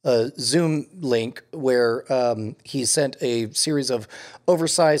a Zoom link where he sent a series of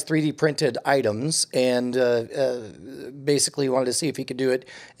oversized 3D printed items and basically wanted to see if he could do it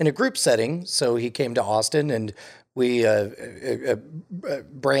in a group setting. So he came to Austin and we,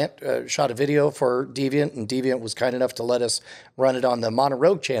 Brant shot a video for Deviant, and Deviant was kind enough to let us run it on the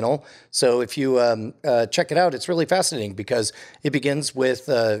Mono-Rogue channel. So if you check it out, it's really fascinating because it begins with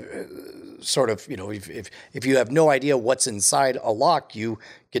sort of, you know, if you have no idea what's inside a lock, you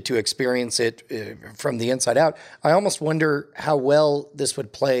get to experience it from the inside out. I almost wonder how well this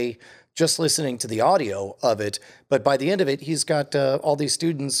would play just listening to the audio of it. But by the end of it, he's got all these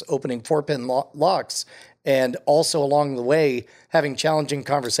students opening 4-pin locks, and also along the way having challenging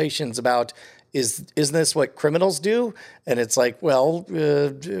conversations about, isn't this what criminals do? And it's like, well,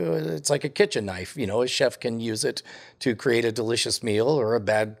 it's like a kitchen knife. You know, a chef can use it to create a delicious meal, or a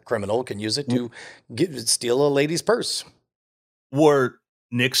bad criminal can use it to steal a lady's purse. Were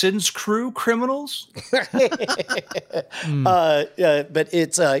Nixon's crew criminals? But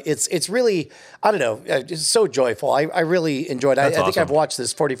it's really, I don't know, it's so joyful. I really enjoyed it. I think I've watched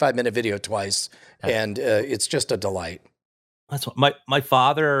this 45-minute video twice, and it's just a delight. That's what my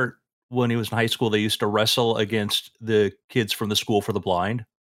father, when he was in high school, they used to wrestle against the kids from the School for the Blind.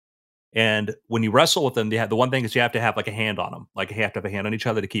 And when you wrestle with them, they have, the one thing is you have to have like a hand on them. Like you have to have a hand on each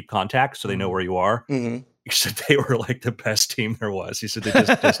other to keep contact so they know where you are. Mm-hmm. He said they were like the best team there was. He said they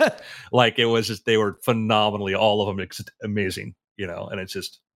just like, it was just, they were phenomenally, all of them amazing, you know, and it's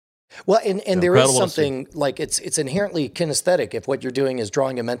just. Well, and there is something like it's inherently kinesthetic if what you're doing is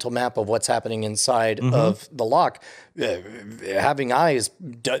drawing a mental map of what's happening inside of the lock. Having eyes,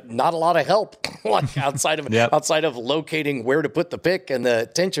 not a lot of help like outside of locating where to put the pick and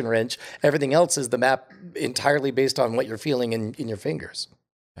the tension wrench. Everything else is the map entirely based on what you're feeling in your fingers.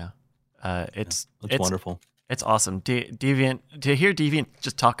 Yeah, it's wonderful. It's awesome. Deviant, to hear Deviant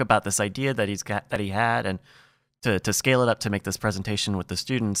just talk about this idea that he had and to scale it up to make this presentation with the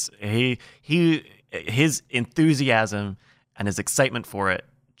students, his enthusiasm and his excitement for it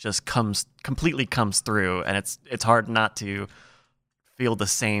just completely comes through, and it's hard not to feel the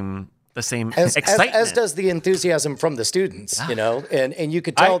same excitement. As does the enthusiasm from the students, you know, and you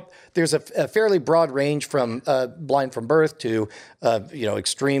could tell there's a fairly broad range from blind from birth to, you know,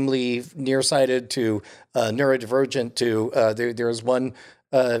 extremely nearsighted to neurodivergent to there's one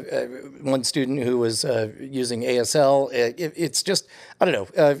student who was using ASL. It's just, I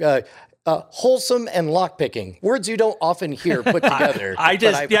don't know, wholesome and lockpicking, words you don't often hear put together. I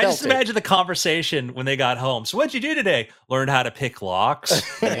just imagine the conversation when they got home. So what'd you do today? Learn how to pick locks.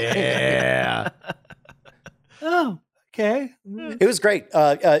 Yeah. Oh, okay. It was great.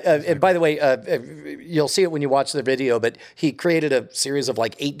 And by the way, you'll see it when you watch the video, but he created a series of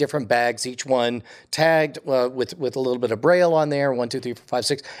like 8 different bags, each one tagged with a little bit of Braille on there, 1, 2, 3, 4, 5,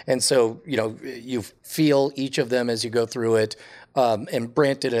 6. And so, you know, you feel each of them as you go through it. And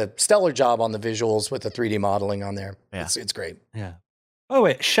Brant did a stellar job on the visuals with the 3D modeling on there. Yeah. It's great. Yeah. Oh,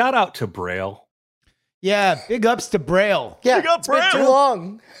 wait, shout out to Braille. Yeah, big ups to Braille. Yeah, big up it's Braille. been too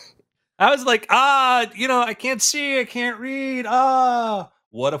long. I was like, you know, I can't see, I can't read.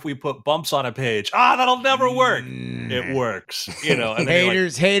 What if we put bumps on a page? That'll never work. It works, you know. And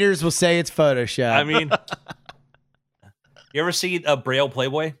haters will say it's Photoshop. I mean, you ever see a Braille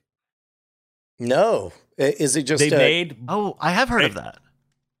Playboy? No. Is it just made? Oh, I have heard of that.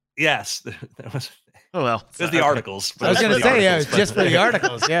 Yes, that was. Oh well, it's the articles. I was going to say, yeah, it's just for the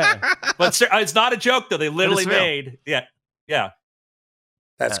articles, yeah. But it's not a joke though. They literally made, yeah.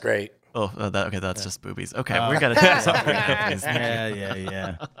 That's great. Okay, that's just boobies. Okay, we got to do something.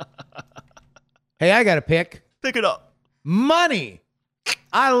 Yeah. Hey, I got a pick. Pick it up. Money.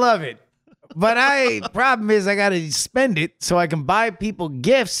 I love it. But problem is I got to spend it so I can buy people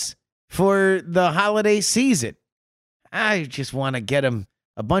gifts for the holiday season. I just want to get them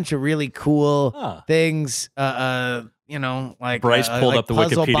a bunch of really cool things. Like Bryce pulled up the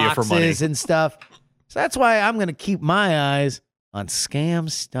puzzle Wikipedia for money and stuff. So that's why I'm going to keep my eyes on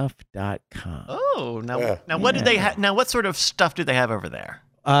scamstuff.com. Oh, now what do they have? Now, what sort of stuff do they have over there?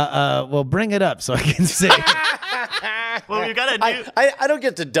 Well, bring it up so I can see. Well, you got to. I don't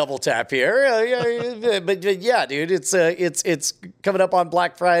get to double tap here, but yeah, dude, it's coming up on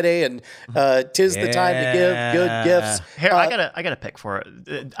Black Friday, and tis the time to give good gifts. Here, I got a pick for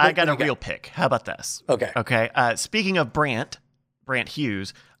it. I got a real pick. How about this? Okay. Speaking of Brant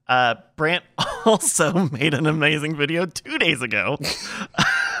Hughes. Brant also made an amazing video 2 days ago,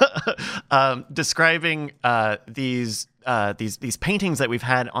 describing these paintings that we've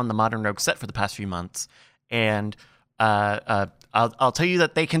had on the Modern Rogue set for the past few months, and I'll tell you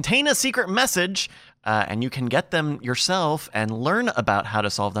that they contain a secret message, and you can get them yourself and learn about how to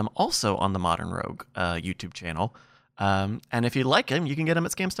solve them also on the Modern Rogue YouTube channel. And if you like them, you can get them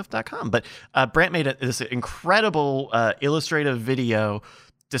at scamstuff.com. But Brant made this incredible illustrative video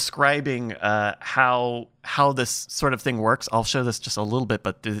describing how this sort of thing works. I'll show this just a little bit,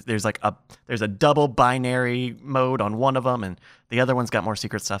 but there's a double binary mode on one of them, and the other one's got more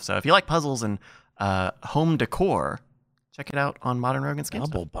secret stuff. So if you like puzzles and home decor, check it out on Modern Rogue and Scam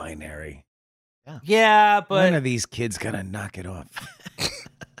Double Stuff. binary. Yeah, but when are these kids gonna knock it off?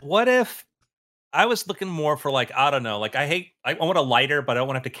 What if I was looking more for I don't know, I want a lighter, but I don't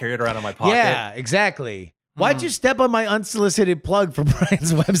want to have to carry it around in my pocket. Yeah, exactly. Why'd you step on my unsolicited plug for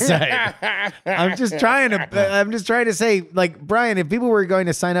Brian's website? I'm just trying to say, Brian, if people were going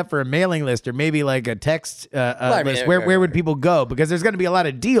to sign up for a mailing list or maybe like a text list, where would people go? Because there's going to be a lot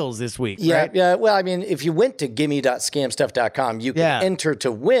of deals this week. Yeah, right? yeah. Well, I mean, if you went to gimme.scamstuff.com, you can enter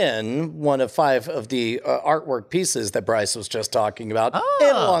to win one of 5 of the artwork pieces that Bryce was just talking about.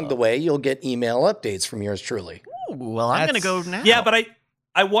 And along the way, you'll get email updates from yours truly. Ooh, well, I'm going to go now. Yeah, but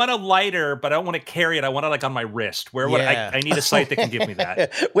I want a lighter, but I don't want to carry it. I want it on my wrist. Where would I need a site that can give me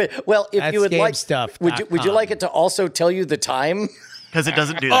that? Well, if you would like stuff, would you like it to also tell you the time? Because it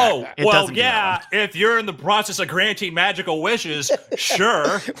doesn't do that. If you're in the process of granting magical wishes,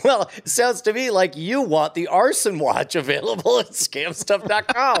 sure. Well, it sounds to me like you want the arson watch available at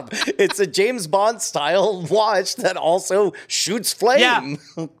scamstuff.com. It's a James Bond style watch that also shoots flame.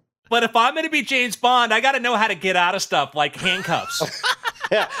 Yeah. But if I'm going to be James Bond, I got to know how to get out of stuff like handcuffs.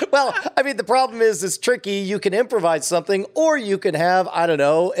 Yeah. Well, I mean, the problem is it's tricky. You can improvise something, or you can have, I don't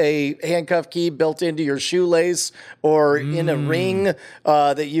know, a handcuff key built into your shoelace or in a ring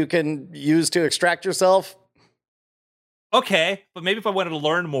that you can use to extract yourself. Okay, but maybe if I wanted to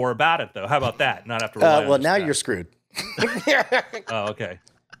learn more about it, though, how about that? Not have to rely on well, now you're screwed. Oh, okay.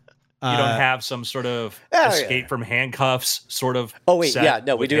 You don't have some sort of escape from handcuffs sort of. Oh, wait. set Yeah.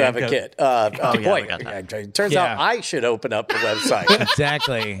 No, we do have a kit. Boy, it turns out I should open up the website.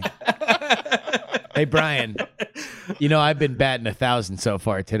 Exactly. Hey, Brian, I've been batting 1,000 so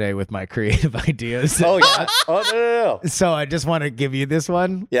far today with my creative ideas. Oh, yeah. No. So I just want to give you this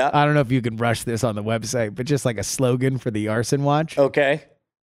one. Yeah. I don't know if you can rush this on the website, but just like a slogan for the arson watch. Okay.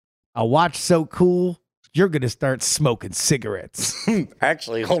 A watch so cool, you're going to start smoking cigarettes.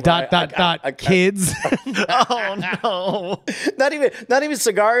 Actually, hold on. Kids. Oh, no. Not even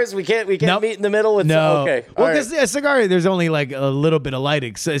cigars? We can't meet in the middle with... No. Okay. Well, because a cigar, there's only like a little bit of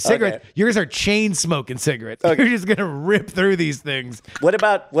lighting. So cigarettes, yours are chain smoking cigarettes. Okay. You're just going to rip through these things. What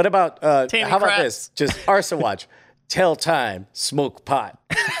about how Tammy about Kratz. this? Just arson watch. Tell time, smoke pot.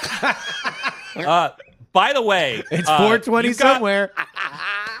 By the way, it's 420 somewhere.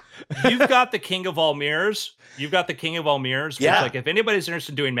 You've got the King of all mirrors. You've got the King of all mirrors. Which, Yeah. if anybody's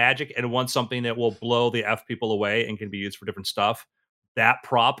interested in doing magic and wants something that will blow the F people away and can be used for different stuff, that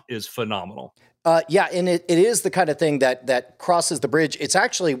prop is phenomenal. Yeah, and it is the kind of thing that crosses the bridge. It's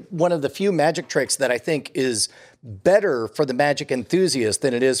actually one of the few magic tricks that I think is better for the magic enthusiast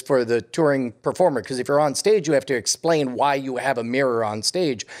than it is for the touring performer. Because if you're on stage, you have to explain why you have a mirror on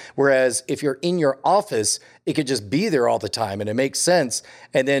stage. Whereas if you're in your office, it could just be there all the time and it makes sense.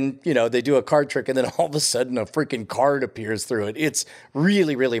 And then, they do a card trick and then all of a sudden a freaking card appears through it. It's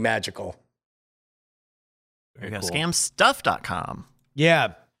really, really magical. There you go. Scamstuff.com.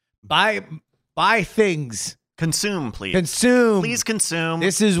 Yeah. Buy things Consume, please. Consume. Please consume.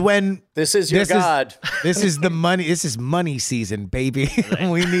 This is when This is your God. This is the money. This is money season, baby.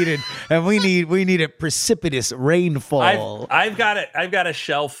 we needed precipitous rainfall. I've got a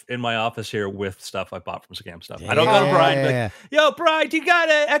shelf in my office here with stuff I bought from Scam Stuff. I don't go to Brian, like, yo, Brian, do you got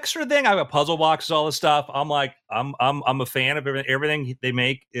an extra thing? I've got puzzle boxes, all this stuff. I'm like, I'm a fan of everything they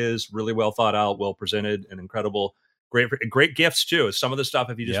make is really well thought out, well presented, and incredible. Great gifts too. Some of the stuff,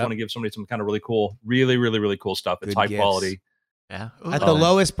 if you just want to give somebody some kind of really cool, really cool stuff, it's high quality. Yeah. At the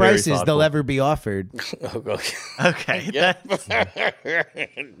lowest prices they'll ever be offered. Okay. Yep. Is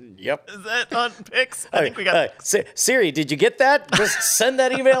that on Pix? I think we got Siri, did you get that? Just send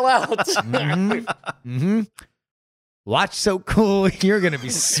that email out. Watch So Cool. You're going to be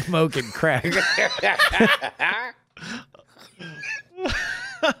smoking crack.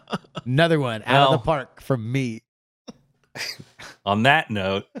 Another one out of the park from me. On that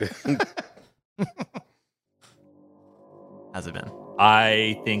note, how's it been?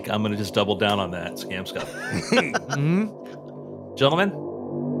 I think I'm going to just double down on that Scam Stuff. Gentlemen,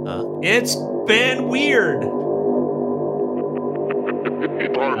 it's been weird.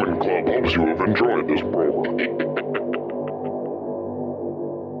 Diamond Club hopes you have enjoyed this program.